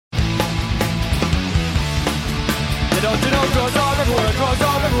Don't you know drugs are everywhere, drugs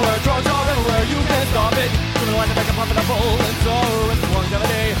are everywhere, drugs are everywhere, you can't stop it. Gonna light the back and pop it up full and so it's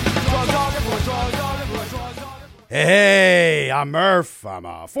longevity. Drugs are everywhere, drugs are everywhere, drugs are everywhere. Hey, I'm Murph. I'm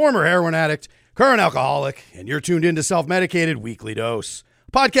a former heroin addict, current alcoholic, and you're tuned in to Self-Medicated Weekly Dose,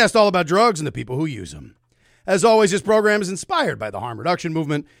 a podcast all about drugs and the people who use them. As always, this program is inspired by the harm reduction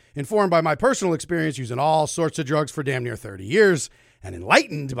movement, informed by my personal experience using all sorts of drugs for damn near 30 years, and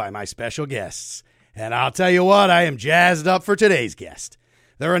enlightened by my special guests. And I'll tell you what, I am jazzed up for today's guest.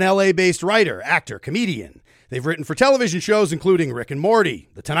 They're an LA-based writer, actor, comedian. They've written for television shows including Rick and Morty,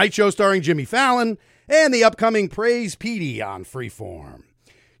 The Tonight Show starring Jimmy Fallon, and the upcoming Praise Petey on Freeform.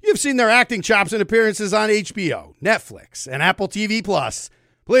 You've seen their acting chops and appearances on HBO, Netflix, and Apple TV+.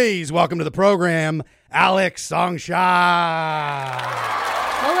 Please welcome to the program, Alex Songsha.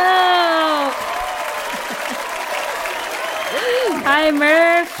 Hello. Hi,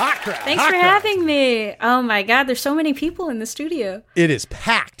 Murph. Hot crowd. Thanks for having me. Oh, my God. There's so many people in the studio. It is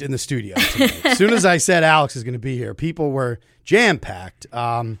packed in the studio tonight. As soon as I said Alex is going to be here, people were jam-packed.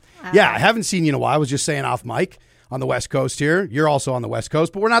 Yeah, I haven't seen you in a while. I was just saying off mic on the West Coast here. You're also on the West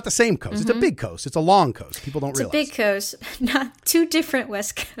Coast, but we're not the same coast. Mm-hmm. It's a big coast. It's a long coast. People don't realize. It's a big coast, not two different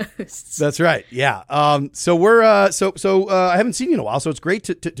West Coasts. That's right. Yeah. So we're I haven't seen you in a while, so it's great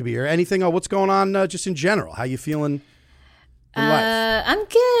to be here. Anything? What's going on? Just in general, how you feeling? In life? I'm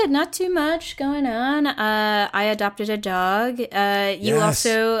good. Not too much going on. I adopted a dog. You Yes.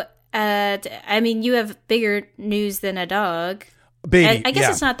 also. You have bigger news than a dog. Baby. I guess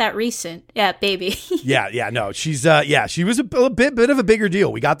yeah. it's not that recent. Yeah, baby. No, she's she was a bit of a bigger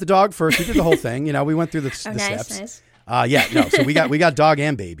deal. We got the dog first. We did the whole thing. We went through the steps. Nice. So we got dog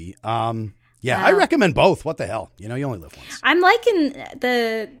and baby. I recommend both. What the hell? You only live once. I'm liking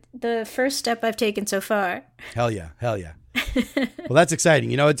the first step I've taken so far. Hell yeah. Well, that's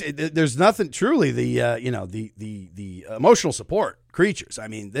exciting. There's nothing truly the emotional support creatures. I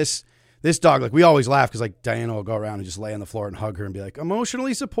mean, this dog, like, we always laugh because, like, Diana will go around and just lay on the floor and hug her and be like,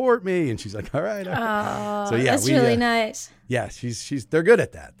 emotionally support me. And she's like, all right. Oh, so, yeah, that's really nice. Yeah, they're good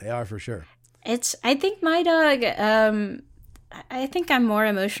at that. They are for sure. I think my dog, I think I'm more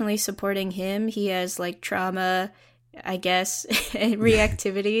emotionally supporting him. He has, like, trauma, I guess, and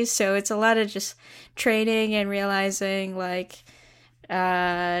reactivities. So it's a lot of just training and realizing, like,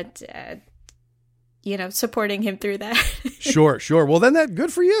 supporting him through that. Sure. Well, then that's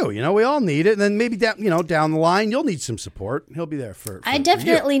good for you. We all need it. And then maybe down the line, you'll need some support. He'll be there for I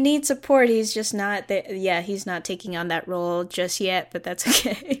definitely need support. He's just not there. Yeah, he's not taking on that role just yet, but that's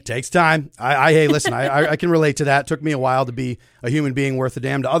okay. It takes time. Hey, listen, I can relate to that. It took me a while to be a human being worth a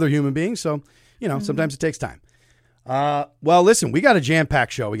damn to other human beings. So, sometimes it takes time. Well, listen, we got a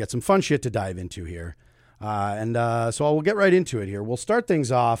jam-packed show. We got some fun shit to dive into here. So we'll get right into it here. We'll start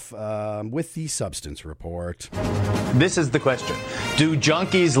things off with the substance report. This is the question. Do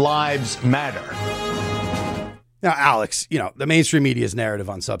junkies' lives matter? Now, Alex, the mainstream media's narrative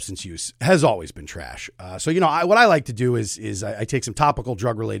on substance use has always been trash. What I like to do is I take some topical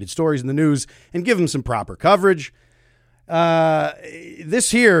drug-related stories in the news and give them some proper coverage.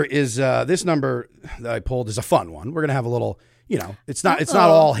 This here is this number that I pulled is a fun one. We're going to have a little... it's not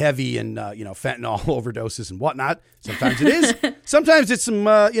all heavy and, fentanyl overdoses and whatnot. Sometimes it is. Sometimes it's something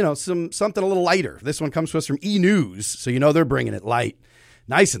a little lighter. This one comes to us from E! News. So, they're bringing it light,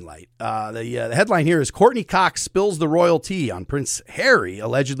 nice and light. The headline here is Courtney Cox spills the royal tea on Prince Harry,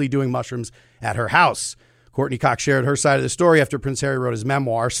 allegedly doing mushrooms at her house. Courtney Cox shared her side of the story after Prince Harry wrote his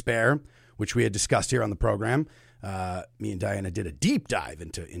memoir, Spare, which we had discussed here on the program. Me and Diana did a deep dive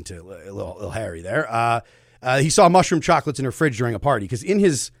into little Harry there. He saw mushroom chocolates in her fridge during a party because in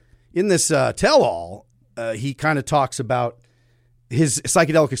this tell-all, he kind of talks about his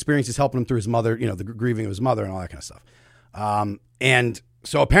psychedelic experiences helping him through his mother, the grieving of his mother and all that kind of stuff. And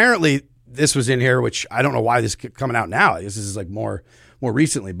so apparently this was in here, which I don't know why this is coming out now. This is like more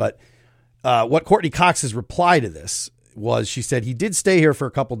recently. But what Courtney Cox's reply to this was, she said, he did stay here for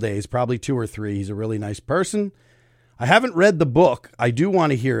a couple days, probably 2 or 3. He's a really nice person. I haven't read the book. I do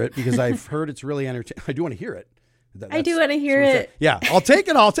want to hear it because I've heard it's really entertaining. I do want to hear it. I do want to hear it. Yeah, I'll take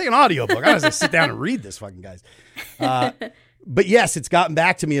it. I'll take an audiobook. I don't have to sit down and read this fucking guys. But yes, it's gotten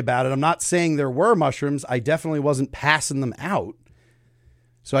back to me about it. I'm not saying there were mushrooms. I definitely wasn't passing them out.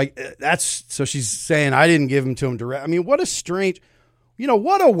 So she's saying I didn't give them to him direct. I mean, what a strange,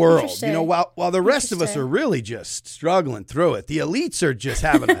 what a world. While the rest of us are really just struggling through it, the elites are just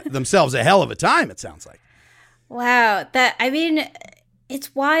having themselves a hell of a time, it sounds like. Wow.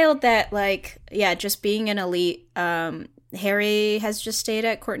 It's wild that, just being an elite, Harry has just stayed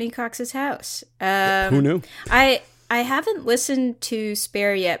at Courtney Cox's house. Who knew? I I haven't listened to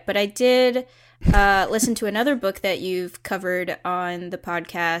Spare yet, but I did listen to another book that you've covered on the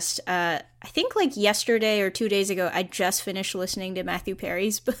podcast. I think like yesterday or 2 days ago, I just finished listening to Matthew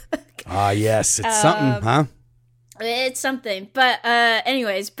Perry's book. Yes, it's something, huh? It's something. But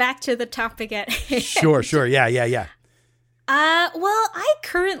anyways, back to the topic at hand. Sure. Yeah. Well, I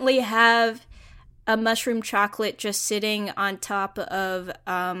currently have a mushroom chocolate just sitting on top of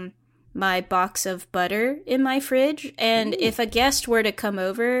my box of butter in my fridge, and if a guest were to come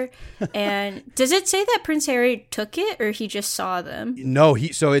over, and does it say that Prince Harry took it or he just saw them? No,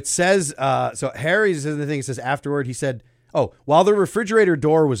 so it says, so Harry's the thing. It says afterward, he said, "Oh, while the refrigerator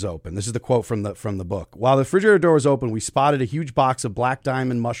door was open," this is the quote from the book. "While the refrigerator door was open, we spotted a huge box of Black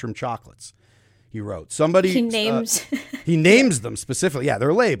Diamond mushroom chocolates." He wrote, he names them specifically. Yeah,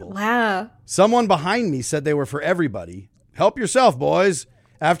 they're labeled. Wow. "Someone behind me said they were for everybody. Help yourself, boys."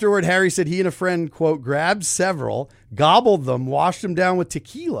 Afterward, Harry said he and a friend, quote, "grabbed several, gobbled them, washed them down with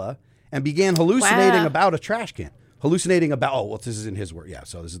tequila, and began hallucinating about a trash can." Hallucinating about, this is in his word. Yeah,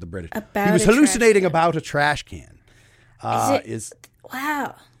 so this is the British. He was hallucinating about a trash can.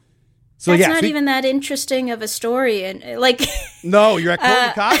 Wow. So That's not even that interesting of a story. And like, no, you're at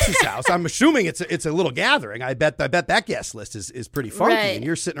Courtney Cox's house. I'm assuming it's a little gathering. I bet that guest list is pretty funky, right. And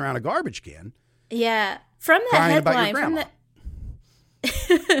you're sitting around a garbage can. Yeah. From the crying about your headline, grandma.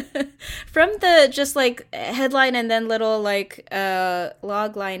 from the just like headline and then little like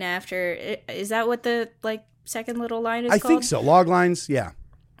log line after, is that what the like second little line is called? I think so. Log lines, yeah.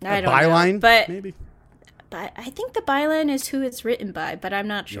 I don't byline, know, but maybe. But I think the byline is who it's written by, but I'm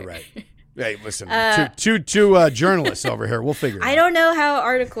not sure. You're right. Hey, listen, two journalists over here. We'll figure it out. I don't know how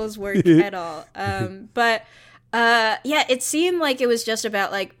articles work at all. But yeah, it seemed like it was just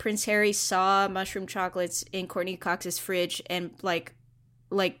about like Prince Harry saw mushroom chocolates in Courtney Cox's fridge and like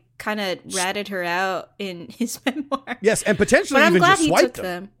kind of ratted her out in his memoir. Yes, and potentially but I'm even glad just he swiped took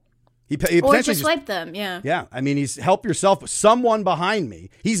them. He Or potentially just swiped them, yeah. Yeah, I mean, he's help yourself. Someone behind me.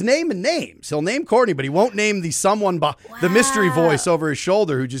 He's naming names. He'll name Courtney, but he won't name the someone, the mystery voice over his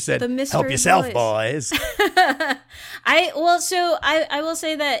shoulder who just said, "Help yourself, boys." I will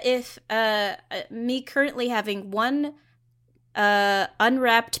say that if me currently having one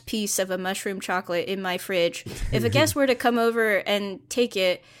unwrapped piece of a mushroom chocolate in my fridge, if a guest were to come over and take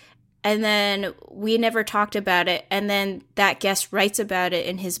it, and then we never talked about it, and then that guest writes about it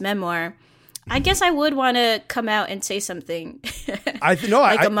in his memoir, I guess I would want to come out and say something.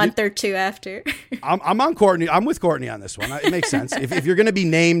 A month or two after. I'm on Courtney. I'm with Courtney on this one. It makes sense. If you're going to be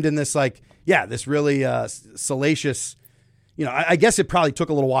named in this, this really salacious, I guess it probably took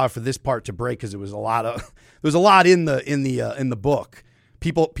a little while for this part to break because there was a lot in the book.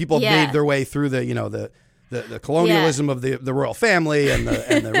 People made their way through the colonialism of the royal family and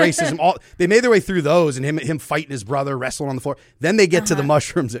the racism. They made their way through those, and him fighting his brother, wrestling on the floor. Then they get to the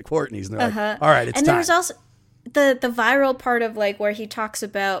mushrooms at Courtney's, and they're like, "All right, it's time." And there was also the viral part of like where he talks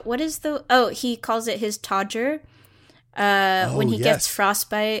about he calls it his todger. When he gets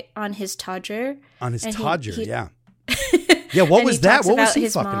frostbite on his todger. On his todger, yeah. Yeah, what was that? What was he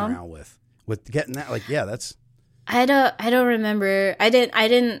fucking around with getting that? That's. I don't remember. I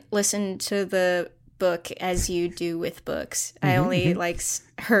didn't listen to the book as you do with books. I only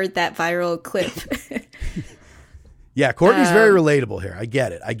heard that viral clip. Yeah, Courtney's very relatable here. I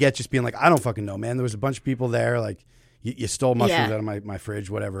get it. I get just being like, I don't fucking know, man. There was a bunch of people there. Like, you stole mushrooms out of my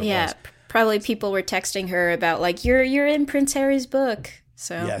fridge, whatever it was. Yeah, probably people were texting her about like, you're in Prince Harry's book.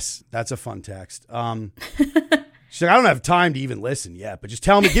 So yes, that's a fun text. She's like, I don't have time to even listen yet, but just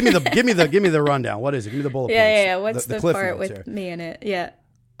tell me, give me the rundown. What is it? Give me the bullet points. Yeah. What's the cliff part notes with here. me in it? Yeah.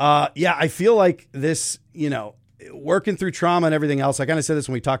 I feel like this, working through trauma and everything else. I kind of said this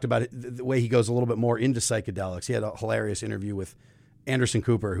when we talked about it, the way he goes a little bit more into psychedelics. He had a hilarious interview with Anderson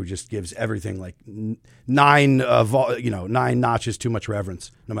Cooper, who just gives everything like nine notches too much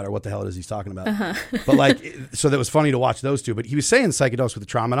reverence, no matter what the hell it is he's talking about. But so that was funny to watch those two. But he was saying psychedelics with the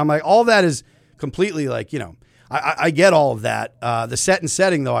trauma, and I'm like, all that is completely I get all of that. The set and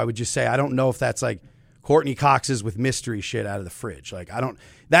setting, though, I would just say I don't know if that's like Courtney Cox's with mystery shit out of the fridge.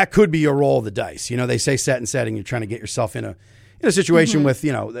 That could be a roll of the dice. They say set and setting. You're trying to get yourself in a situation with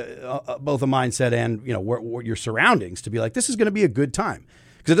both a mindset and your surroundings to be like, this is going to be a good time,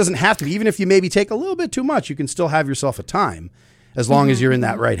 because it doesn't have to be. Even if you maybe take a little bit too much, you can still have yourself a time as long as you're in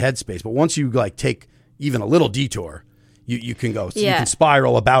that right headspace. But once you take even a little detour, you can go. You can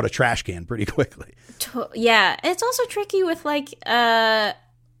spiral about a trash can pretty quickly. Yeah, it's also tricky with the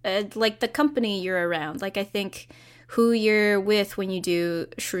company you're around. I think who you're with when you do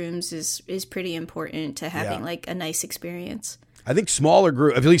shrooms is pretty important to having a nice experience. I think smaller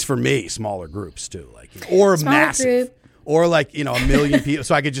group, at least for me, smaller groups too, like or Smaller massive, group. or like 1 million people,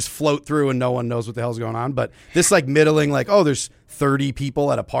 so I could just float through and no one knows what the hell's going on. But this like middling, like there's 30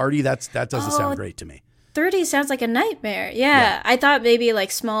 people at a party. That doesn't sound great to me. 30 sounds like a nightmare. Yeah. I thought maybe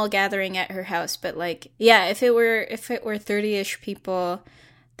like small gathering at her house, but like, yeah, if it were 30-ish people,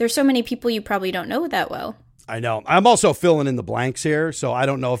 there's so many people you probably don't know that well. I know. I'm also filling in the blanks here, so I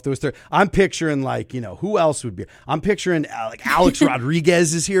don't know if there was 30. I'm picturing like, who else would be? I'm picturing like Alex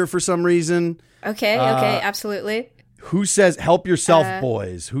Rodriguez is here for some reason. Okay, absolutely. Who says "help yourself,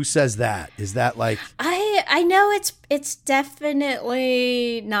 boys"? Who says that? Is that like? I know it's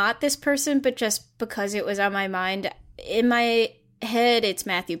definitely not this person, but just because it was on my mind, in my head, it's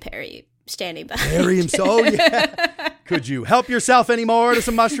Matthew Perry standing by. Perry himself. Oh yeah. Could you help yourself anymore to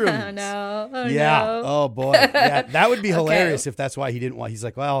some mushrooms? Oh no. Oh yeah. no. Oh boy. Yeah. That would be hilarious if that's why he didn't want. He's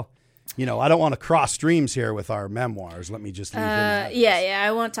like, well, I don't want to cross streams here with our memoirs. Let me just leave him out of this. Yeah,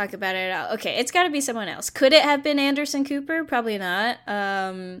 I won't talk about it at all. Okay, it's got to be someone else. Could it have been Anderson Cooper? Probably not.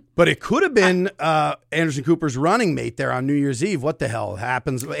 But it could have been Anderson Cooper's running mate there on New Year's Eve. What the hell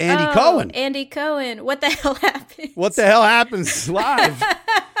happens? Andy Cohen. Andy Cohen. What the hell happened? What the hell happens live?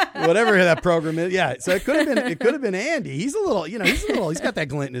 Whatever that program is. Yeah. So it could have been Andy. He's a little, he's got that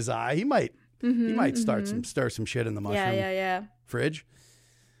glint in his eye. He might stir some shit in the mushroom Yeah. fridge.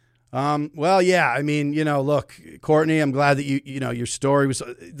 Well, yeah, I mean, look, Courtney, I'm glad that your story was,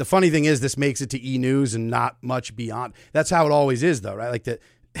 the funny thing is this makes it to E! News and not much beyond. That's how it always is though, right? Like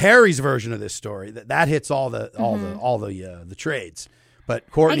Harry's version of this story, that hits all the trades. But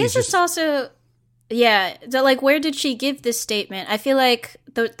Courtney's I guess it's also, yeah, like where did she give this statement? I feel like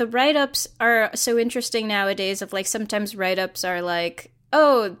the write-ups are so interesting nowadays of like sometimes write-ups are like,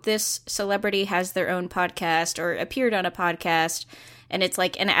 oh, this celebrity has their own podcast or appeared on a podcast. And it's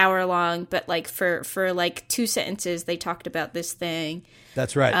like an hour long, but like for like 2 sentences, they talked about this thing.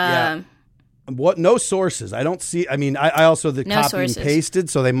 That's right. Yeah. What? No sources. I don't see. I mean, I also the no copy sources. And pasted,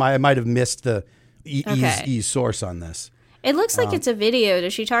 so I might have missed the E's source on this. It looks like it's a video.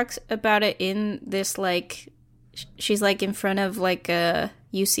 Does she talk about it in this like? She's like in front of like a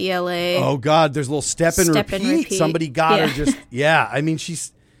UCLA. Oh God! There's a little step and repeat. Somebody got her just. Yeah. I mean,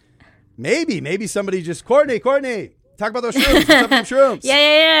 she's maybe somebody just Courtney. Talk about those shrooms. What's up with them shrooms?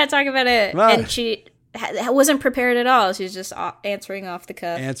 Yeah. Talk about it. Right. And she wasn't prepared at all. She's just answering off the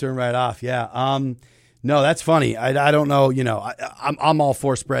cuff. Answering right off. Yeah. No, that's funny. I don't know. I'm all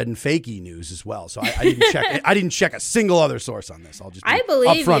for spreading fakey news as well. So I didn't check. I didn't check a single other source on this. I'll just. I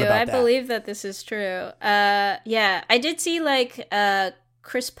believe you. I that. believe that this is true. Yeah, I did see like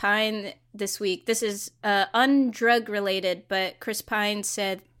Chris Pine this week. This is undrug related, but Chris Pine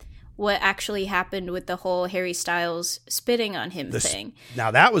said what actually happened with the whole Harry Styles spitting on him thing.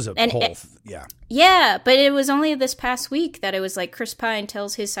 Now that was yeah. Yeah, but it was only this past week that it was like Chris Pine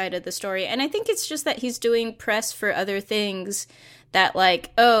tells his side of the story. And I think it's just that he's doing press for other things that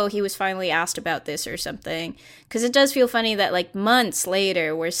like, oh, he was finally asked about this or something. Because it does feel funny that like months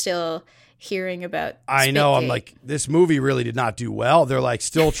later, we're still hearing about I know. I'm like, this movie really did not do well. They're like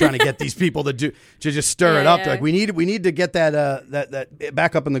still trying to get these people to just stir it up. Yeah. They're like, we need to get that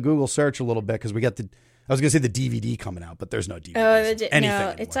back up in the Google search a little bit because we got I was gonna say the DVD coming out, but there's no DVD.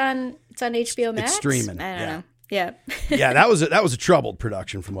 No, it's on HBO Max. It's streaming. I don't know. Yeah. Yeah, that was a troubled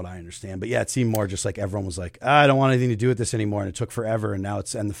production from what I understand. But yeah, it seemed more just like everyone was like, I don't want anything to do with this anymore, and it took forever, and now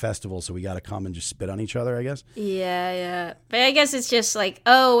it's the festival, so we got to come and just spit on each other, I guess. Yeah. But I guess it's just like,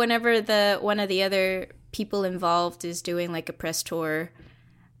 oh, whenever one of the other people involved is doing like a press tour,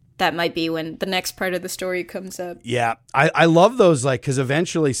 that might be when the next part of the story comes up. Yeah, I love those, like, because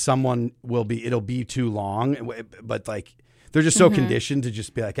eventually someone it'll be too long, but like. They're just so conditioned to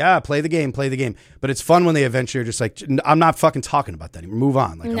just be like, play the game. But it's fun when they eventually are just like, I'm not fucking talking about that anymore. Move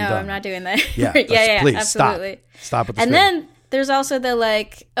on. Like, no, I'm not doing that. Yeah, yeah, please, absolutely. Stop with the And then there's also the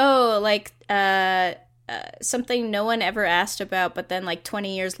like, something no one ever asked about, but then like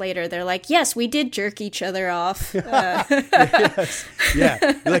 20 years later, they're like, yes, we did jerk each other off. Yes.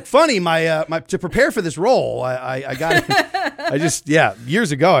 Yeah. Like, funny, my to prepare for this role, I got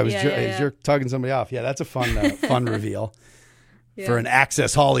years ago I was tugging somebody off. Yeah, that's a fun reveal. Yeah. For an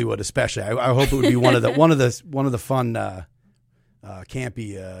Access Hollywood, especially, I hope it would be one of the fun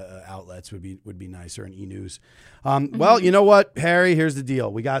campy outlets would be nicer in E! News. Well, you know what, Harry? Here's the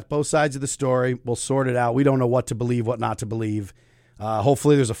deal: we got both sides of the story. We'll sort it out. We don't know what to believe, what not to believe.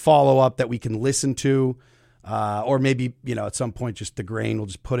 Hopefully, there's a follow up that we can listen to, or maybe at some point, just the grain. We'll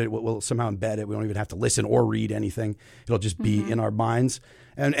just put it. We'll somehow embed it. We don't even have to listen or read anything. It'll just be in our minds.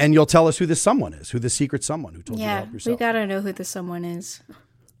 And you'll tell us who this someone is, who the secret someone who told you to help yourself. We got to know who the someone is.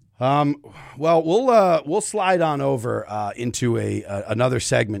 Well, we'll slide on over into another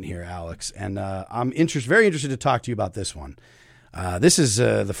segment here, Alex, and I'm very interested to talk to you about this one. This is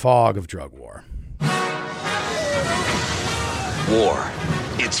the fog of drug war. War.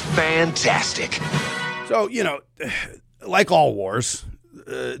 It's fantastic. So, like all wars,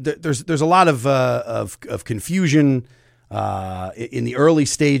 there's a lot of confusion in the early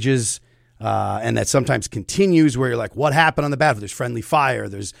stages. And that sometimes continues where you're like, what happened on the battlefield? There's friendly fire.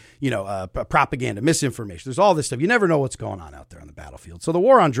 There's, propaganda, misinformation. There's all this stuff. You never know what's going on out there on the battlefield. So the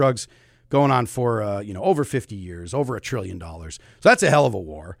war on drugs going on for, over 50 years, over $1 trillion. So that's a hell of a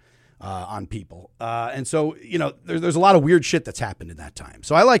war on people. And so, there's a lot of weird shit that's happened in that time.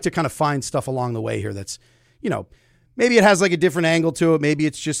 So I like to kind of find stuff along the way here that's, maybe it has like a different angle to it. Maybe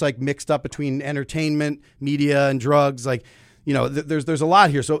it's just like mixed up between entertainment, media, and drugs. Like, there's a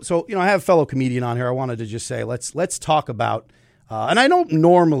lot here. So I have a fellow comedian on here. I wanted to just say, let's talk about, and I don't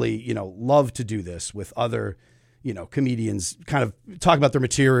normally, love to do this with other, comedians kind of talk about their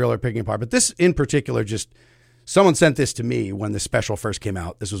material or picking apart. But this in particular, someone sent this to me when the special first came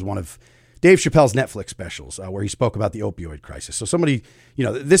out. This was one of Dave Chappelle's Netflix specials where he spoke about the opioid crisis. So somebody,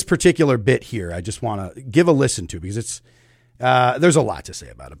 this particular bit here, I just want to give a listen to because it's, there's a lot to say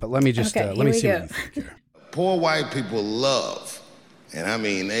about it. But let me just, let me see what you think here. Poor white people love, and I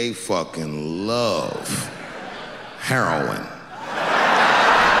mean they fucking love, heroin.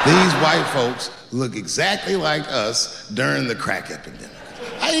 These white folks look exactly like us during the crack epidemic.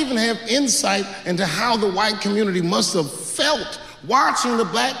 I even have insight into how the white community must have felt watching the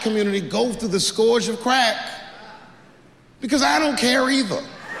black community go through the scourge of crack. Because I don't care either.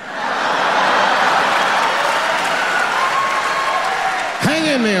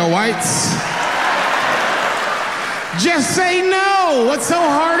 Hang in there, whites. Just say no. What's so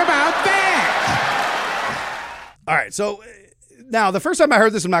hard about that? All right. So now the first time I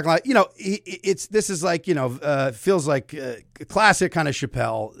heard this, I'm not gonna lie, this is like, feels like a classic kind of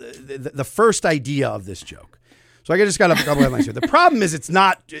Chappelle, the first idea of this joke. So I just got a couple headlines here. The problem is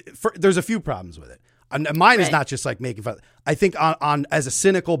there's a few problems with it. Mine is not just like making fun. I think on as a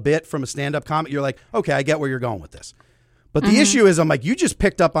cynical bit from a stand-up comic, you're like, okay, I get where you're going with this. But the issue is, I'm like, you just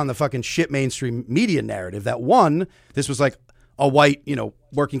picked up on the fucking shit mainstream media narrative that one, this was like a white,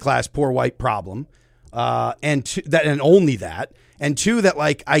 working class, poor white problem. And two, and only that. And two, that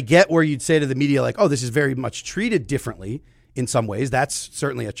like, I get where you'd say to the media, like, oh, this is very much treated differently in some ways. That's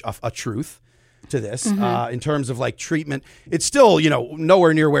certainly a truth to this in terms of like treatment. It's still,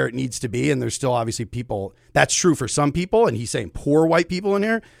 nowhere near where it needs to be. And there's still obviously people, that's true for some people. And he's saying poor white people in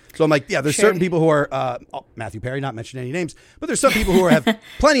here. So I'm like, yeah, there's certain people who are, Matthew Perry, not mentioning any names, but there's some people who have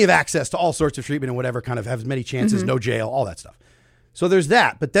plenty of access to all sorts of treatment and whatever, kind of have as many chances, no jail, all that stuff. So there's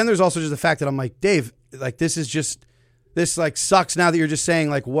that. But then there's also just the fact that I'm like, Dave, like this like sucks now that you're just saying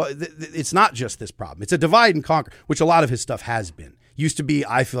like, what, it's not just this problem. It's a divide and conquer, which a lot of his stuff has been. Used to be,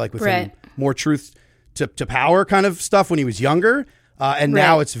 I feel like with him, more truth to power kind of stuff when he was younger. And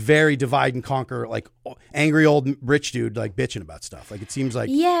now it's very divide and conquer, like angry old rich dude, like bitching about stuff. Like it seems like.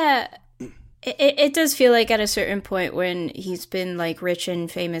 Yeah, it does feel like at a certain point when he's been like rich and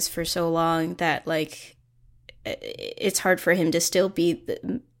famous for so long that like it's hard for him to still be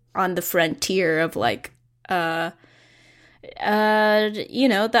on the frontier of like, the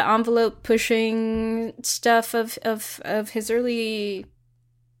envelope pushing stuff of his early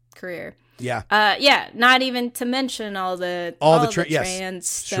career. Yeah. Not even to mention all the trans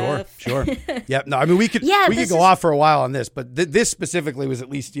stuff. Sure. Yeah. No, I mean, we could go off for a while on this, but this specifically was at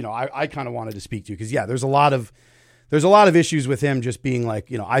least, I kind of wanted to speak to because there's a lot of issues with him just being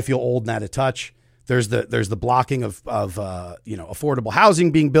like, I feel old and out of touch. There's the blocking of affordable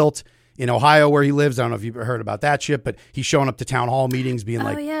housing being built in Ohio where he lives. I don't know if you've heard about that shit, but he's showing up to town hall meetings being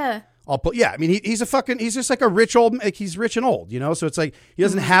I mean, he's just like a rich old, like he's rich and old, so it's like, he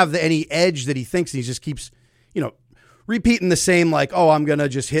doesn't have any edge that he thinks, and he just keeps, repeating the same, like, oh, I'm going to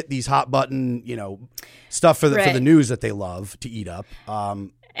just hit these hot button, stuff for the news that they love to eat up.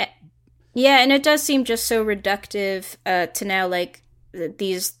 Yeah. And it does seem just so reductive to now, like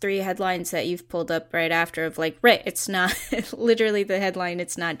these three headlines that you've pulled up right after of like, it's not literally the headline.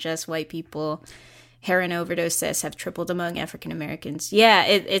 It's not just white people. Heroin overdose deaths have tripled among African Americans. Yeah,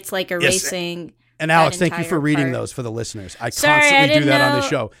 it's like erasing. Yes. And Alex, thank you for reading those for the listeners. I constantly do that on the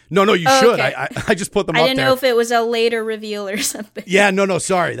show. No, you should. Okay. I just put them up there. I didn't know if it was a later reveal or something. Yeah, no,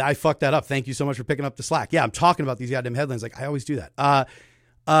 sorry. I fucked that up. Thank you so much for picking up the slack. Yeah, I'm talking about these goddamn headlines. Like, I always do that.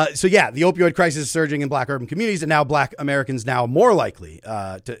 So yeah, the opioid crisis is surging in black urban communities, and now black Americans now more likely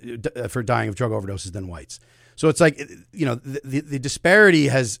for dying of drug overdoses than whites. So it's like, you know, the disparity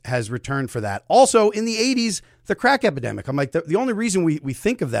has returned for that. Also, in the 80s, the crack epidemic. I'm like, the only reason we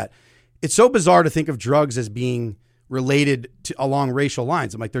think of that, it's so bizarre to think of drugs as being related to along racial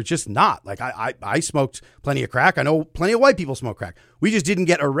lines. I'm like, they're just not. Like, I smoked plenty of crack. I know plenty of white people smoke crack. We just didn't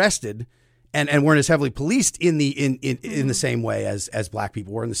get arrested and weren't as heavily policed in the same way as black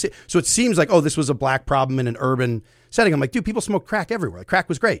people were in the city. So it seems like, oh, this was a black problem in an urban setting. I'm like, dude, people smoke crack everywhere. Like, crack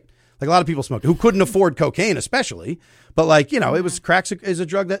was great. Like, a lot of people smoked who couldn't afford cocaine, especially. But like, you know, it was crack is a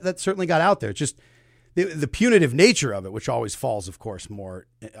drug that certainly got out there. It's just the punitive nature of it, which always falls, of course, more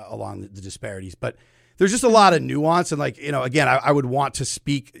along the disparities. But there's just a lot of nuance. And like, you know, again, I would want to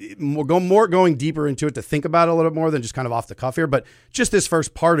speak going deeper into it to think about it a little bit more than just kind of off the cuff here. But just this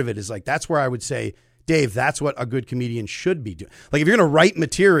first part of it is like, that's where I would say, Dave, that's what a good comedian should be doing. Like, if you're going to write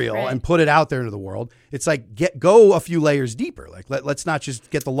material and put it out there into the world, it's like, go a few layers deeper. Like, let's not just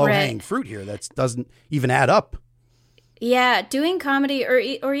get the low hanging fruit here. That doesn't even add up. Yeah, doing comedy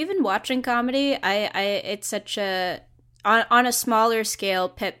or even watching comedy, I it's such a on a smaller scale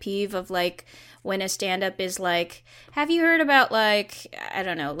pet peeve of like when a stand-up is like, have you heard about like, I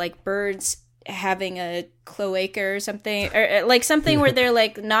don't know, like birds having a cloaca or something, or like something where they're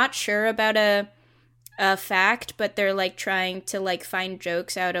like not sure about a fact, but they're like trying to like find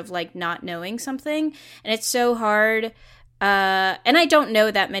jokes out of like not knowing something, and it's so hard. And I don't know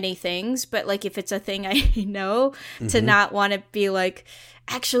that many things, but like if it's a thing I know, to not want to be like,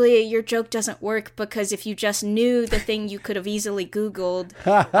 actually, your joke doesn't work because if you just knew the thing you could have easily Googled,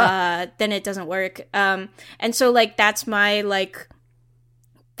 then it doesn't work. And so like that's my like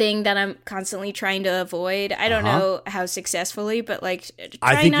thing that I'm constantly trying to avoid. I don't know how successfully, but like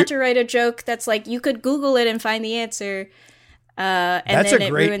try not to write a joke that's like you could Google it and find the answer. And that's then a it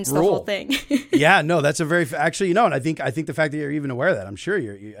great ruins rule. the whole thing. Yeah, no, that's a very actually, you know, and I think the fact that you're even aware of that, I'm sure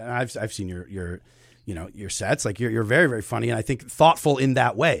and I've seen your you know, your sets, like you're very, very funny, and I think thoughtful in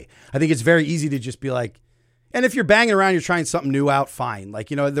that way. I think it's very easy to just be like, and if you're banging around, you're trying something new out, fine.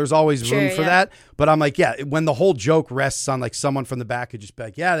 Like, you know, there's always room for that. But I'm like, yeah, when the whole joke rests on like someone from the back could just be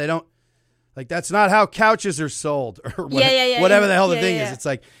like, yeah, they don't. Like, that's not how couches are sold, or whatever the hell the thing is. It's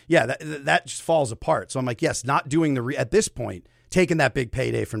like, yeah, that just falls apart. So I'm like, yes, not doing at this point, taking that big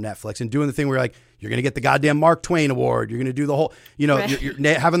payday from Netflix and doing the thing where like, you're going to get the goddamn Mark Twain Award. You're going to do the whole, you know, you're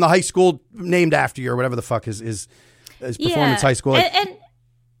having the high school named after you or whatever the fuck is Performance High School. Like,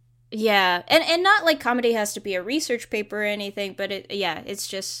 and not like comedy has to be a research paper or anything, but it's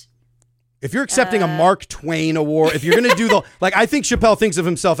just. If you're accepting a Mark Twain Award, if you're going to do like, I think Chappelle thinks of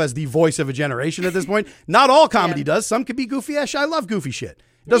himself as the voice of a generation at this point. Not all comedy does. Some could be goofy ass. I love goofy shit.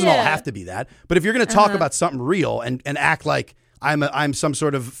 It doesn't all have to be that. But if you're going to talk about something real and act like I'm some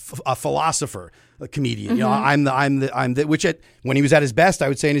sort of a philosopher, a comedian, you know, I'm the which when he was at his best, I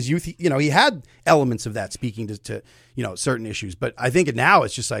would say in his youth, you know, he had elements of that speaking to you know, certain issues. But I think now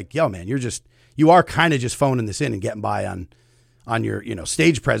it's just like, yo, man, you are kind of just phoning this in and getting by on your, you know,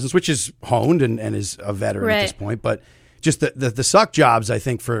 stage presence, which is honed and is a veteran at this point. But just the suck jobs, I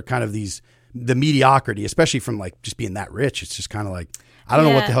think, for kind of the mediocrity, especially from like just being that rich, it's just kind of like, I don't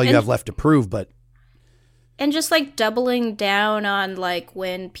know what the hell you have left to prove, but. And just like doubling down on like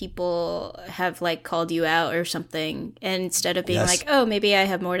when people have like called you out or something, and instead of being like, oh, maybe I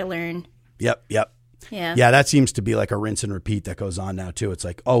have more to learn. Yep. Yeah, that seems to be like a rinse and repeat that goes on now too. It's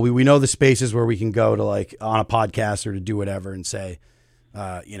like, oh, we know the spaces where we can go to like on a podcast or to do whatever and say,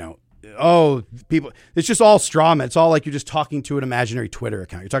 you know, oh, people, it's just all straw man. It's all like you're just talking to an imaginary Twitter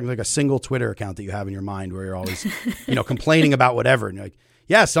account. You're talking like a single Twitter account that you have in your mind where you're always, you know, complaining about whatever. And you're like,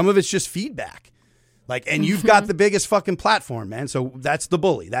 yeah, some of it's just feedback. Like, and you've got the biggest fucking platform, man. So that's the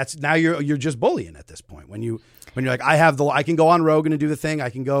bully. That's now you're just bullying at this point. When you're like, I can go on Rogan and do the thing. I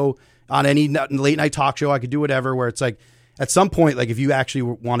can go on any late night talk show. I could do whatever, where it's like, at some point, like if you actually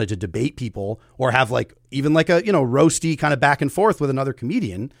wanted to debate people or have like, even like a, you know, roasty kind of back and forth with another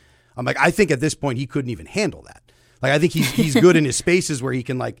comedian, I'm like, I think at this point he couldn't even handle that. Like, I think he's good in his spaces where he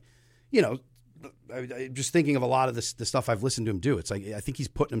can like, you know, just thinking of a lot of the stuff I've listened to him do. It's like, I think he's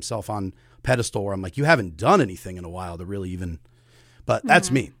putting himself on a pedestal where I'm like, you haven't done anything in a while to really even, but that's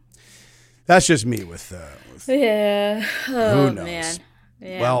me. That's just me with yeah. Oh, who knows? Man.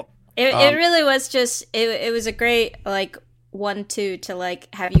 Yeah. Well, it really was just, it was a great, like, 1-2 to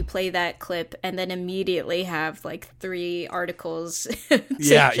like have you play that clip and then immediately have like 3 articles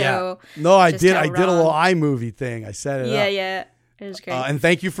to show. No, I did a little iMovie thing. I set it up. Yeah. It was great. And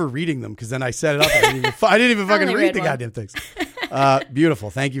thank you for reading them, because then I set it up. I didn't even fucking read the goddamn things. Beautiful.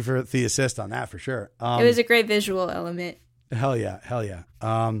 Thank you for the assist on that for sure. It was a great visual element. Hell yeah.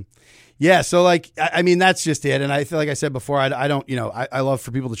 Yeah. So like, I mean, that's just it. And I feel like I said before, I don't, I love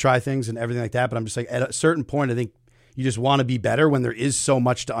for people to try things and everything like that. But I'm just like, at a certain point, I think you just want to be better when there is so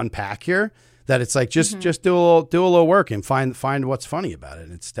much to unpack here that it's like, just do a little work and find what's funny about it.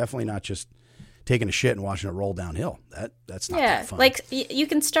 And it's definitely not just taking a shit and watching it roll downhill. That's not that fun. Like you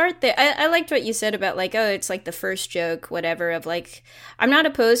can start there. I liked what you said about like, oh, it's like the first joke, whatever, of like, I'm not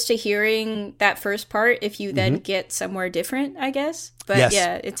opposed to hearing that first part if you then get somewhere different, I guess. But Yes.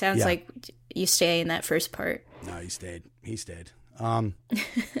 yeah, it sounds like you stay in that first part. No, he stayed.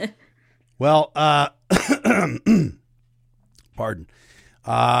 Well, pardon.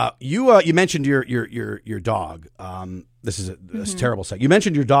 You mentioned your dog. This is a terrible segue. You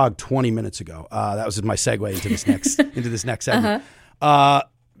mentioned your dog 20 minutes ago. That was my segue into this next segment.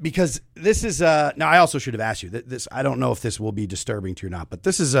 Because this is now I also should have asked you this. I don't know if this will be disturbing to you or not, but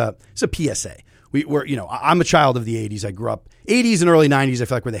this is it's a PSA. We're I'm a child of the 80s. I grew up 80s and early 90s. I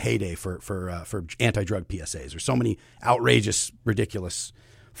feel like were the heyday for anti-drug PSAs. There's so many outrageous, ridiculous,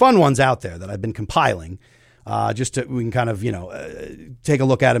 fun ones out there that I've been compiling. We can kind of, take a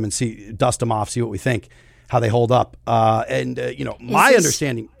look at them and dust them off, see what we think, how they hold up. My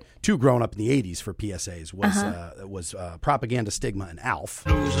understanding, too, growing up in the 80s for PSAs was Propaganda, Stigma, and ALF.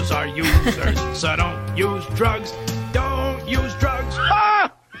 Losers are users, so don't use drugs. Don't use drugs.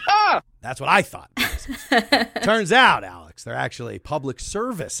 That's what I thought. Turns out, Alex, they're actually public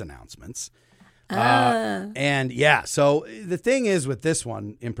service announcements. And yeah, so the thing is with this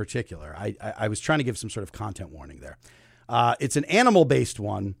one in particular, I was trying to give some sort of content warning there. It's an animal-based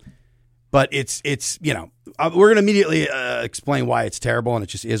one, but it's we're going to immediately explain why it's terrible, and it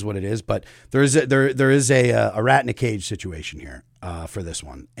just is what it is. But there is a rat in a cage situation here for this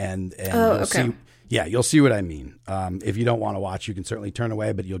one, and you'll see. Yeah, you'll see what I mean. If you don't want to watch, you can certainly turn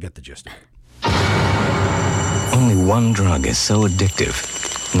away, but you'll get the gist of it. Only one drug is so addictive.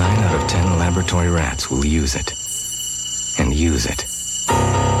 9 out of 10 laboratory rats will use it. And use it.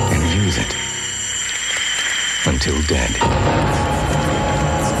 And use it. Until dead.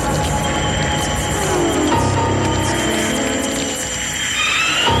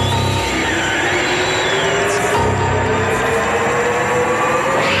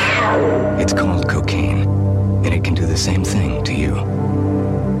 It's called cocaine. And it can do the same thing to you.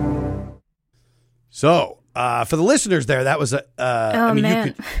 So, for the listeners there, that was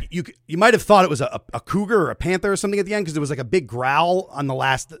you might have thought it was a cougar or a panther or something at the end because there was like a big growl on the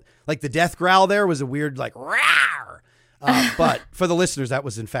last, like the death growl there was a weird like rawr. But for the listeners, that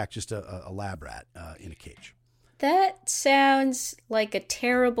was in fact just a lab rat in a cage. That sounds like a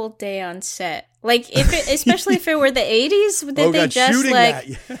terrible day on set. Like especially if it were the 80s,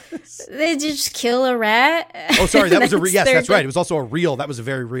 they just kill a rat? Oh, sorry, that was that's right. It was also that was a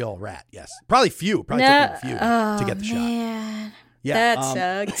very real rat. Yes, probably took them a few to get the shot. Yeah,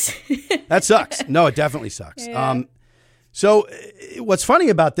 that sucks. That sucks. No, it definitely sucks. Yeah. So what's funny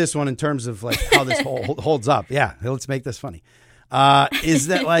about this one in terms of like how this holds up? Yeah, let's make this funny. Is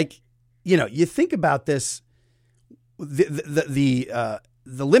that like you think about this.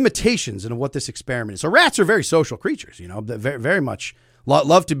 The limitations and what this experiment is. So rats are very social creatures, very, very much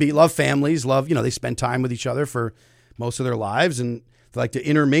love families, they spend time with each other for most of their lives and they like to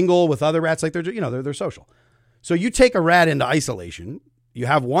intermingle with other rats. Like they're social. So you take a rat into isolation, you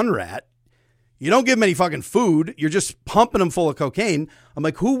have one rat, you don't give him any fucking food. You're just pumping him full of cocaine. I'm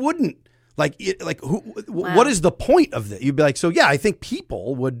like, who wouldn't wow. What is the point of that? You'd be like, so yeah, I think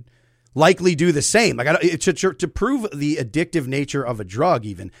people would likely do the same. Like to prove the addictive nature of a drug,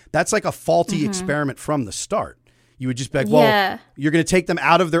 even that's like a faulty experiment from the start. You would just be like, well, you're going to take them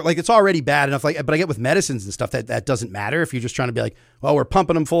out of their, like, it's already bad enough. Like, but I get with medicines and stuff that doesn't matter if you're just trying to be like, well, we're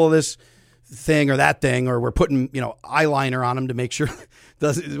pumping them full of this thing or that thing, or we're putting, eyeliner on them to make sure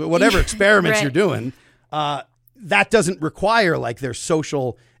whatever experiments you're doing, that doesn't require like their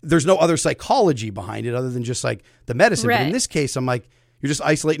social, there's no other psychology behind it other than just like the medicine. Right. But in this case, I'm like, you're just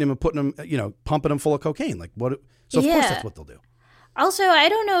isolating them and putting them, pumping them full of cocaine. Like what? So of course that's what they'll do. Also, I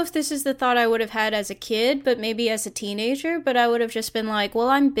don't know if this is the thought I would have had as a kid, but maybe as a teenager, but I would have just been like, well,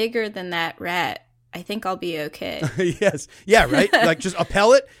 I'm bigger than that rat. I think I'll be okay. Yes. Yeah, right? Like just a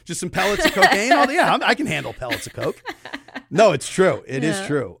pellet, just some pellets of cocaine. I can handle pellets of coke. No, it's true. It is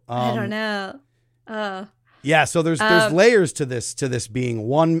true. I don't know. Yeah, so there's layers to this being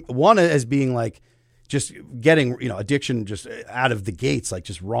one as being like just getting, addiction just out of the gates, like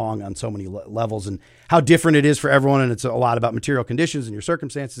just wrong on so many levels and how different it is for everyone. And it's a lot about material conditions and your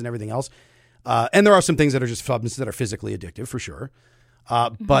circumstances and everything else. And there are some things that are just substances that are physically addictive for sure.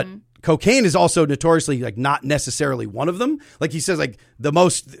 But cocaine is also notoriously like not necessarily one of them. Like he says, like the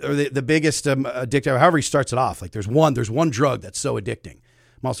most or the biggest addictive. However, he starts it off. Like there's one drug that's so addicting.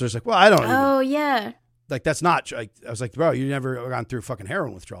 I'm also just like, well, I don't. Oh yeah. Like that's not. Like, I was like, bro, you never gone through fucking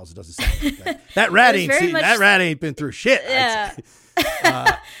heroin withdrawals. It doesn't sound like that. That rat ain't been through shit. Yeah.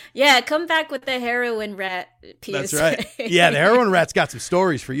 Yeah, come back with the heroin rat PSA. That's right. Yeah, the heroin rat's got some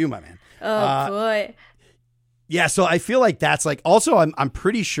stories for you, my man. Oh boy. Yeah, so I feel like that's like. Also, I'm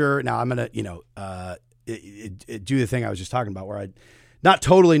pretty sure now. I'm gonna do the thing I was just talking about where I not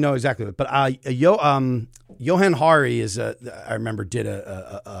totally know exactly, but Johan Hari is I remember did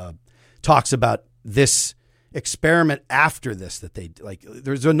a talks about this experiment after this that they like.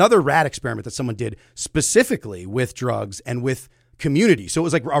 There's another rat experiment that someone did specifically with drugs and with community. So it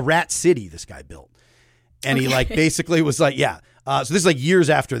was like a rat city this guy built, and he like basically was like, yeah. So this is like years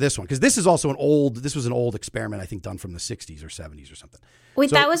after this one because this is also this was an old experiment I think done from the 60s or 70s or something.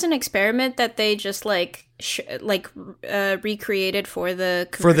 Wait, so, that was an experiment that they just recreated for the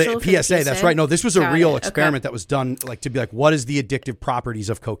commercial, for the PSA. That's right. No, this was a real experiment that was done like to be like, what is the addictive properties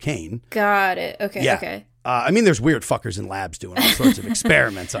of cocaine? Got it. Okay. Yeah. Okay. I mean, there's weird fuckers in labs doing all sorts of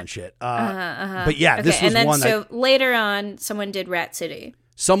experiments on shit. But yeah, this was and then, one. So later on, someone did Rat City.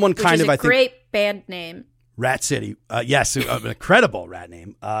 Someone kind of, I think, great band name. Rat City. Yes, an incredible rat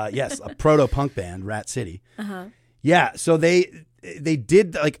name. Yes, a proto-punk band, Rat City. Yeah, so they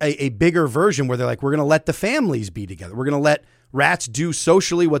did like a bigger version where they're like, we're going to let the families be together. We're going to let rats do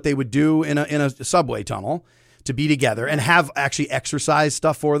socially what they would do in a subway tunnel to be together and have actually exercise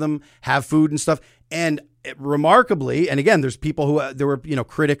stuff for them, have food and stuff. And remarkably, and again, there's people who there were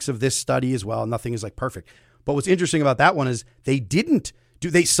critics of this study as well. Nothing is like perfect. But what's interesting about that one is they didn't.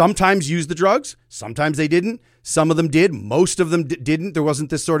 They sometimes use the drugs? Sometimes they didn't. Some of them did. Most of them didn't. There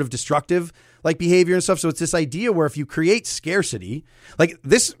wasn't this sort of destructive like behavior and stuff. So it's this idea where if you create scarcity, like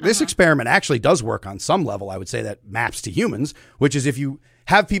this experiment actually does work on some level, I would say that maps to humans, which is if you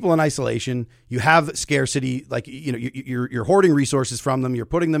have people in isolation, you have scarcity, like, you're hoarding resources from them. You're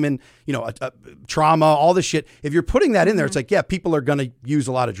putting them in, trauma, all this shit. If you're putting that in there, it's like, yeah, people are going to use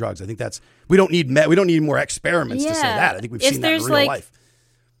a lot of drugs. I think we don't need more experiments to say that. I think we've seen that in real life.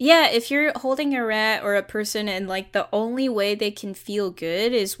 Yeah, if you're holding a rat or a person and like the only way they can feel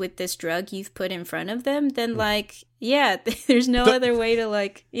good is with this drug you've put in front of them, then there's no other way to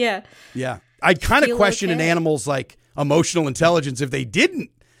like, yeah. Yeah. I'd kind of question an animal's like emotional intelligence if they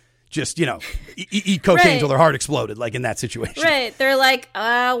didn't just, eat cocaine until their heart exploded, like in that situation. Right. They're like,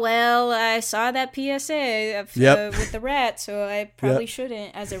 well, I saw that PSA with the rat, so I probably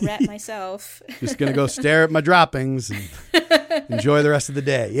shouldn't as a rat myself. Just going to go stare at my droppings and enjoy the rest of the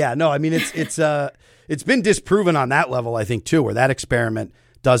day. Yeah, no, I mean, it's been disproven on that level, I think, too, where that experiment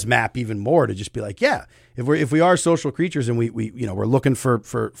does map even more to just be like, yeah, if we are social creatures and we're looking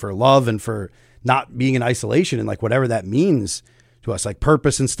for love and for not being in isolation and like whatever that means to us, like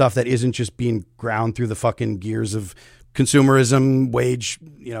purpose and stuff that isn't just being ground through the fucking gears of consumerism, wage,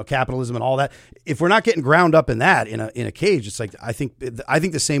 capitalism and all that. If we're not getting ground up in that in a cage, it's like, I think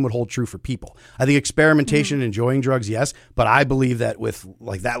the same would hold true for people. I think experimentation and enjoying drugs, yes, but I believe that with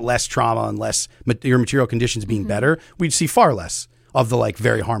like that less trauma and less your material conditions being better, we'd see far less of the like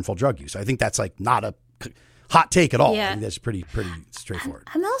very harmful drug use. I think that's like not a hot take at all. Yeah. I think that's pretty straightforward.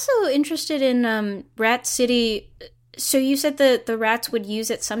 I'm also interested in Rat City. So you said the rats would use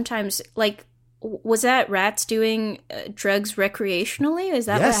it sometimes. Like, was that rats doing drugs recreationally? Is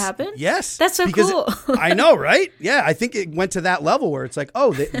that what happened? Yes. That's so cool. I know, right? Yeah, I think it went to that level where it's like,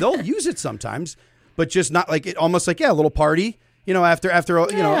 oh, they'll use it sometimes, but just not like it. Almost like a little party. After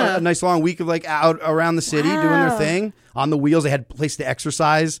a nice long week of like out around the city doing their thing on the wheels. They had a place to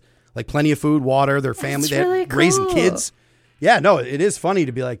exercise, like plenty of food, water, their family. They had raising kids. Yeah, no, it is funny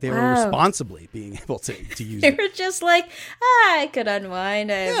to be like they were responsibly being able to use it. They were just like, I could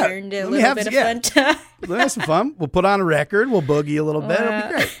unwind. I earned a little bit of fun time. We'll have some fun. We'll put on a record. We'll boogie a little bit.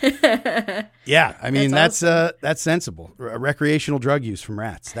 It'll be great. Yeah, I mean, that's sensible. Recreational drug use from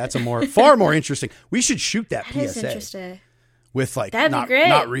rats. That's far more interesting. We should shoot that PSA. That is interesting. With like That'd be great.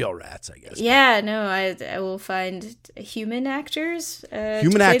 Not real rats, I guess. Yeah, no, I will find human acters.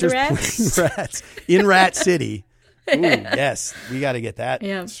 Human actors playing rats in Rat City. Ooh, yes, we got to get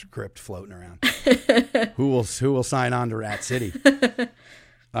that script floating around. Who will sign on to Rat City?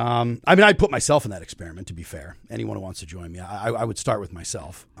 I mean, I'd put myself in that experiment. To be fair, anyone who wants to join me, I would start with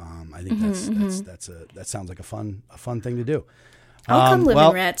myself. I think that sounds like a fun thing to do. I'll come live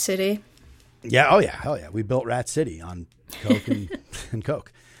in Rat City. Yeah. Oh yeah. Hell yeah. We built Rat City on Coke and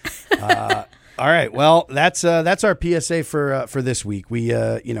Coke. All right. Well, that's our PSA for this week. We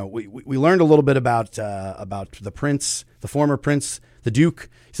learned a little bit about the prince, the former prince, The Duke.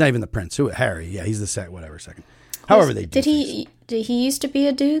 He's not even the prince. Who? Harry. Yeah, he's the second. However they do. Did he used to be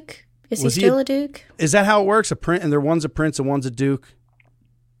a duke? Is Was he he still a duke? Is that how it works? One's a prince and one's a duke.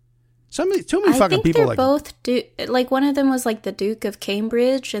 Too many I fucking think people they're like both like one of them was like the Duke of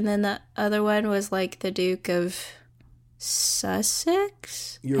Cambridge, and then the other one was like the Duke of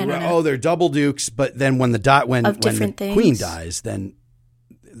Sussex. You're I don't right. know. Oh, they're double dukes, but then when the different queen things. dies, then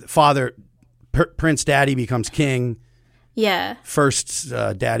Prince Daddy becomes king. Yeah. First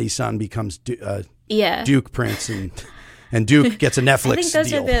daddy's son becomes Yeah. Duke Prince, and Duke gets a Netflix I think those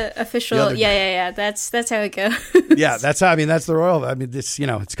deal. are the official. The other Yeah. That's how it goes. Yeah, that's how. I mean, that's the royal. I mean, this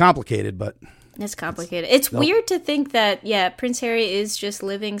it's complicated, but It's complicated. It's weird to think that Prince Harry is just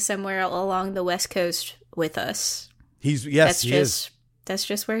living somewhere along the West Coast with us. He is. That's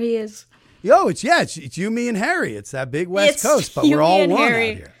just where he is. Yo, it's you, me, and Harry. It's that big West It's Coast, but you, we're me, all and one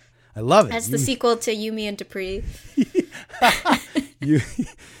Harry. out here. I love it. That's the sequel to You, Me, and Dupree. You,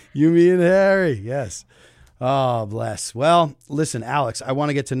 me, and Harry. Yes. Oh, bless. Well, listen, Alex, I want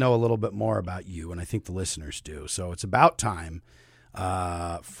to get to know a little bit more about you, and I think the listeners do. So it's about time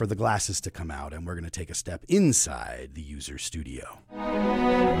for the glasses to come out, and we're going to take a step inside the user studio.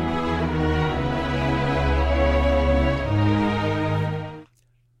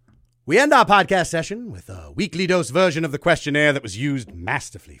 We end our podcast session with a weekly dose version of the questionnaire that was used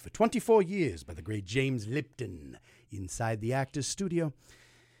masterfully for 24 years by the great James Lipton inside the Actors Studio.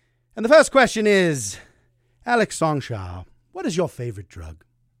 And the first question is, Alex Songshaw, what is your favorite drug?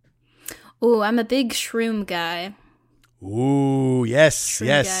 Ooh, I'm a big shroom guy. Ooh, yes, Shroom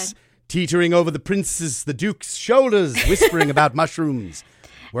yes. guy. Teetering over the Duke's shoulders, whispering about mushrooms.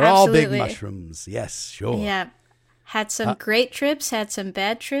 We're all big Absolutely. mushrooms. Yes, sure. Yeah. Had some great trips, had some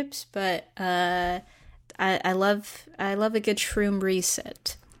bad trips, but I love a good shroom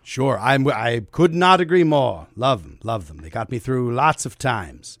reset. Sure. I could not agree more. Love them. They got me through lots of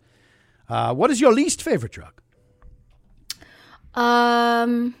times. What is your least favorite drug? I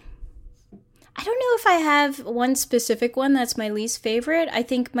don't know if I have one specific one that's my least favorite. I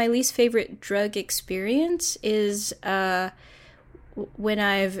think my least favorite drug experience is when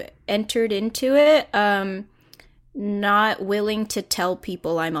I've entered into it, not willing to tell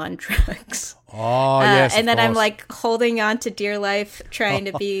people I'm on drugs. Oh, yes. And of then I'm course. like holding on to dear life, trying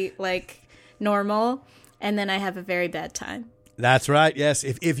to be like normal, and then I have a very bad time. That's right. Yes.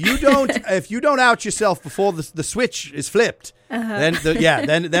 If you don't out yourself before the switch is flipped,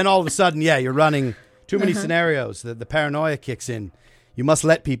 then all of a sudden, you're running too many scenarios. The paranoia kicks in. You must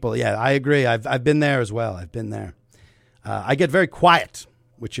let people. Yeah, I agree. I've been there as well. I've been there. I get very quiet,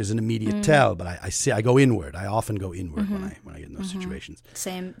 which is an immediate tell. But I go inward. I often go inward when I get in those situations.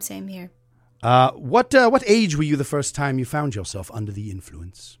 Same here. What age were you the first time you found yourself under the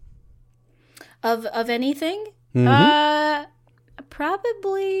influence? Of anything?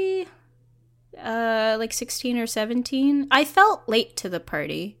 Probably like 16 or 17. I felt late to the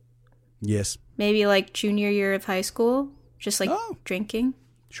party. Yes. Maybe like junior year of high school, just like drinking.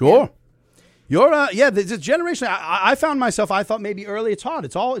 Sure. You're the generation. I found myself. I thought maybe early. It's hard.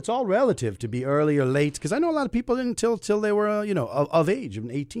 It's all relative to be early or late, because I know a lot of people didn't till they were of age, of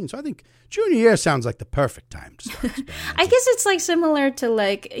 18. So I think junior year sounds like the perfect time to start experimenting. I guess it's like similar to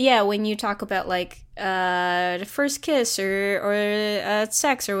like when you talk about like the first kiss or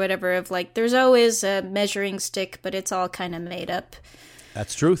sex or whatever, of like there's always a measuring stick, but it's all kind of made up.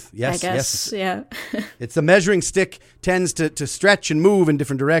 That's truth. Yes, I guess. yes. It's the measuring stick tends to stretch and move in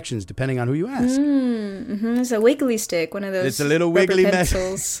different directions depending on who you ask. It's a wiggly stick, one of those. It's a little wiggly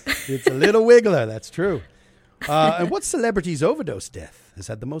pencils. It's a little wiggler. That's true. And what celebrity's overdose death has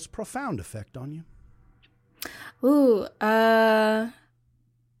had the most profound effect on you? Ooh,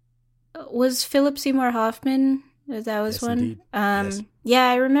 was Philip Seymour Hoffman? That was Yes, one. indeed. Yes. Yeah,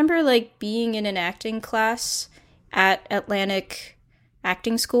 I remember like being in an acting class at Atlantic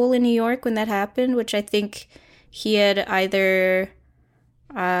Acting School in New York when that happened, which I think he had either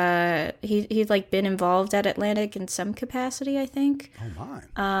he'd like been involved at Atlantic in some capacity, I think. Oh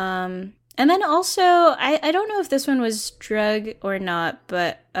my. And then also, I don't know if this one was drug or not,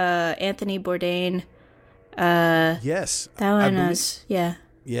 but Anthony Bourdain. Yes. That one was, yeah.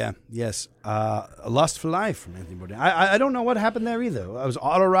 Yeah, yes. A Lust for Life from Anthony Bourdain. I don't know what happened there either. It was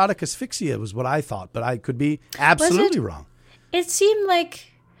autoerotic asphyxia was what I thought, but I could be absolutely wrong. It seemed like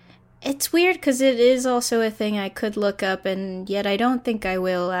it's weird because it is also a thing I could look up, and yet I don't think I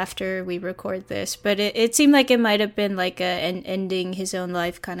will after we record this. But it seemed like it might have been like an ending his own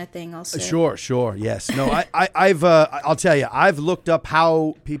life kind of thing also. Sure, yes. No, I'll tell you, I've looked up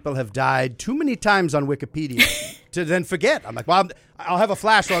how people have died too many times on Wikipedia to then forget. I'm like, well, I'll have a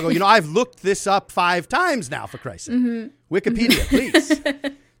flash where I'll go, I've looked this up 5 times now, for Christ's sake. Mm-hmm. Wikipedia, please.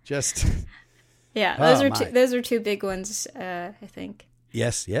 Just. Yeah, those are 2 big ones, I think.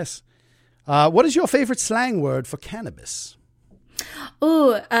 Yes. What is your favorite slang word for cannabis?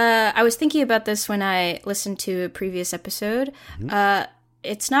 Ooh, I was thinking about this when I listened to a previous episode.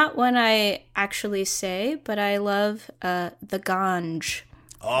 It's not one I actually say, but I love the ganj.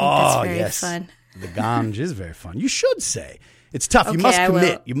 Oh, that's very yes. fun. The ganj is very fun. You should say. It's tough. You Okay, must I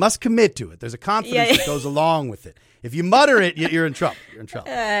commit. will. You must commit to it. There's a confidence that goes along with it. If you mutter it, you're in trouble. You're in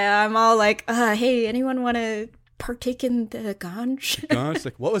trouble. I'm all like, hey, anyone want to partake in the ganj? It's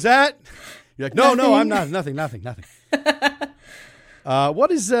like, what was that? You're like, no, I'm not. Nothing.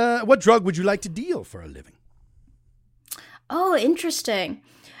 What drug would you like to deal for a living? Oh, interesting.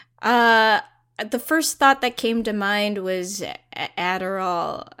 The first thought that came to mind was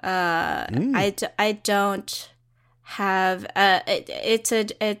Adderall. I don't have.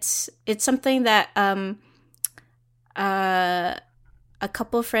 It's something that a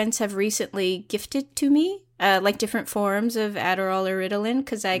couple friends have recently gifted to me, like different forms of Adderall or Ritalin,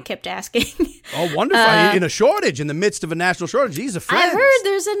 because I kept asking. Oh, wonderful! In a shortage, in the midst of a national shortage, these are friends. I heard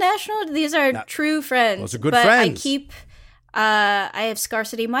there's a national. These are true friends. Those are good but friends. I keep. I have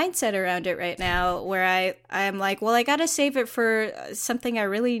scarcity mindset around it right now, where I'm like, well, I gotta save it for something I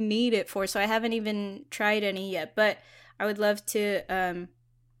really need it for. So I haven't even tried any yet, but I would love to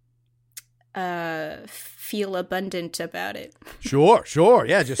feel abundant about it. Sure.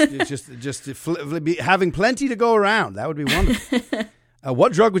 Yeah, just having plenty to go around. That would be wonderful.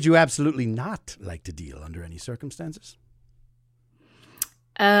 What drug would you absolutely not like to deal under any circumstances?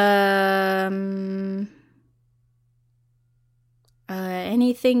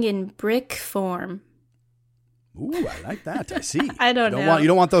 Anything in brick form. Ooh, I like that. I see. I don't know. You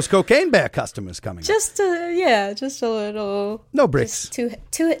don't want those cocaine bear customers coming. Just a little. No bricks. Too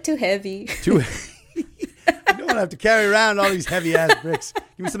heavy. You don't want to have to carry around all these heavy ass bricks.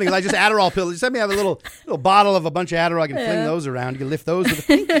 Give me something like just Adderall pills. Just let me have a little bottle of a bunch of Adderall. I can fling those around. You can lift those with a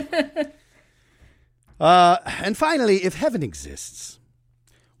pinky. And finally, if heaven exists,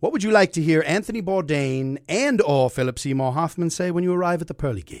 what would you like to hear Anthony Bourdain and/or Philip Seymour Hoffman say when you arrive at the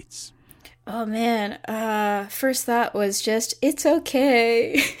pearly gates? Oh man, first thought was just, it's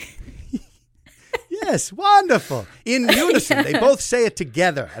okay. Yes, wonderful. In unison. They both say it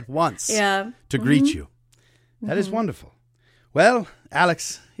together at once to greet you. That is wonderful. Well,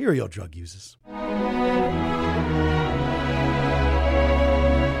 Alex, here are your drug uses.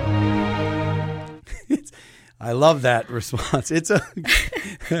 I love that response. That's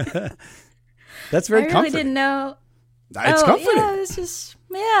very comforting. I really didn't know. It's comforting. Yeah, it's just,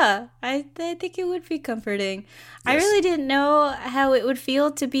 I think it would be comforting. Yes. I really didn't know how it would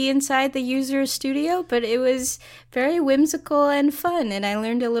feel to be inside the user studio, but it was very whimsical and fun, and I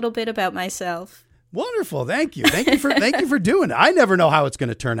learned a little bit about myself. Wonderful. Thank you. Thank you for doing it. I never know how it's going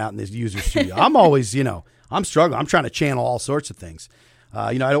to turn out in this user studio. I'm always, I'm struggling. I'm trying to channel all sorts of things.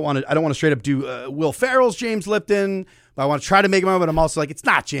 I don't want to straight up do Will Ferrell's James Lipton, but I want to try to make him out, but I'm also like, it's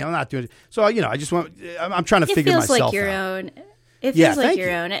not James. I'm not doing it. So, I just want, I'm trying to figure myself out. It feels like your own. It feels like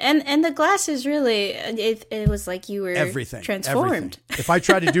your own. And the glasses really, it was like you were transformed. Everything. If I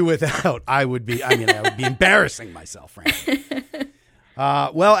tried to do without, I would be embarrassing myself, frankly.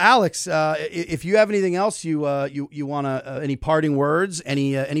 Well, Alex, if you have anything else you want to, any parting words,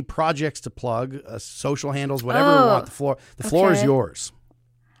 any projects to plug, social handles, whatever you want, the floor is yours.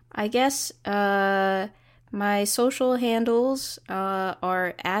 I guess my social handles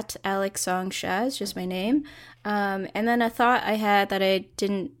are at Alex Song Shaz, just my name. And then a thought I had that I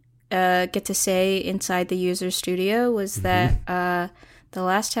didn't get to say inside the user studio was that the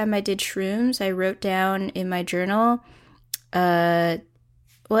last time I did shrooms, I wrote down in my journal. Well,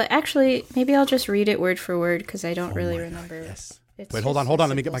 actually, maybe I'll just read it word for word because I don't really remember. God, yes. Wait, hold on.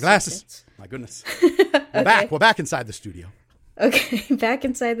 Let me get my glasses. Sentence. My goodness. We're back. We're back inside the studio. Okay, back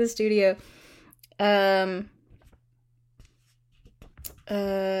inside the studio. Sorry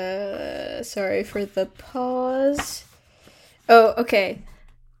for the pause. Oh, okay.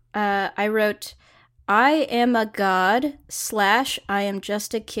 I wrote, I am a god / I am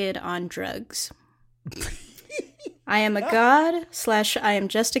just a kid on drugs. I am a god / I am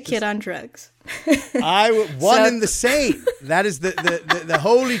just a kid on drugs. One and the same. That is the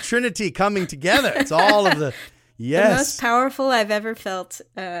Holy Trinity coming together. It's all of the, yes. The most powerful I've ever felt.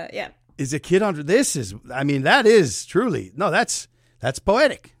 Yeah. Is a kid on, that is truly, no, that's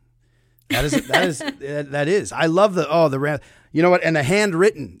poetic. That is. I love you know what? And a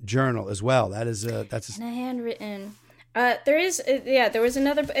handwritten journal as well. That's a handwritten. There was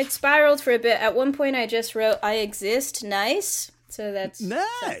another. It spiraled for a bit. At one point, I just wrote, "I exist." Nice. So that's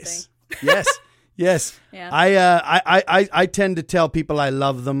nice. Something. Yes. Yeah. I tend to tell people I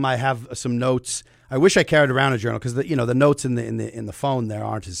love them. I have some notes. I wish I carried around a journal because the notes in the phone there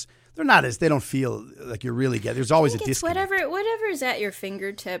aren't as. They don't feel like you're really getting. There's always a disconnect. Whatever's at your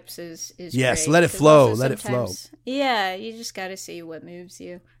fingertips is yes. Great, let it flow. Let it flow. Yeah, you just got to see what moves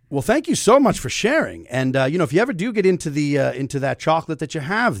you. Well, thank you so much for sharing. And if you ever do get into into that chocolate that you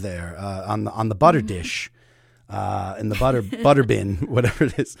have there on the butter dish, in the butter bin, whatever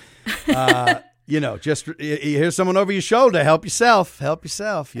it is, just you hear someone over your shoulder. Help yourself.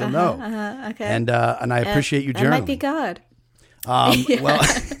 You'll know. Okay. And I appreciate you journaling. That might be God. Well,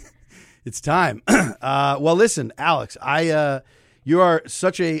 it's time. Well, listen, Alex, you are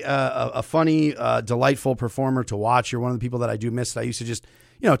such a funny, delightful performer to watch. You're one of the people that I do miss. That I used to just,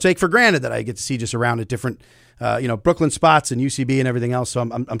 take for granted that I get to see just around at different, Brooklyn spots and UCB and everything else. So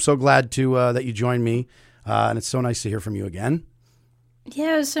I'm so glad that you joined me, and it's so nice to hear from you again.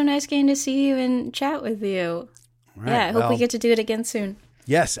 Yeah, it was so nice getting to see you and chat with you. Right, yeah, I hope we get to do it again soon.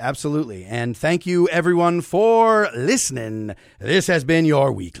 Yes, absolutely. And thank you, everyone, for listening. This has been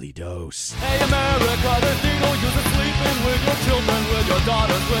your Weekly Dose. Hey America, there's needle use of sleeping with your children, with your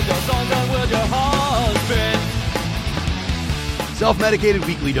daughters, with your sons, and with your husband. Self-Medicated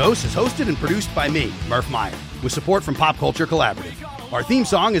Weekly Dose is hosted and produced by me, Murph Meyer, with support from Pop Culture Collaborative. Our theme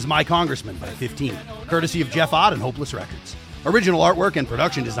song is My Congressman by 15, courtesy of Jeff Ott and Hopeless Records. Original artwork and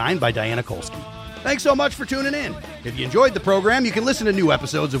production design by Diana Kolsky. Thanks so much for tuning in. If you enjoyed the program, you can listen to new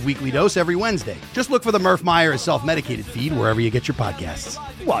episodes of Weekly Dose every Wednesday. Just look for the Murph Meyer is Self-Medicated feed wherever you get your podcasts.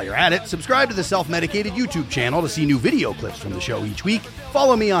 While you're at it, subscribe to the Self-Medicated YouTube channel to see new video clips from the show each week.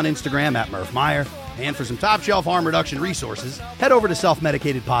 Follow me on Instagram at Murph Meyer. And for some top-shelf harm reduction resources, head over to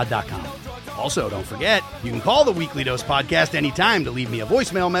selfmedicatedpod.com. Also, don't forget, you can call the Weekly Dose podcast anytime to leave me a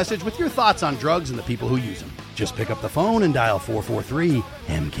voicemail message with your thoughts on drugs and the people who use them. Just pick up the phone and dial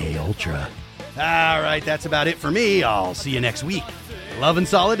 443-MK-ULTRA. All right, that's about it for me. I'll see you next week. Love and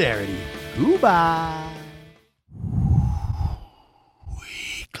solidarity. Goodbye.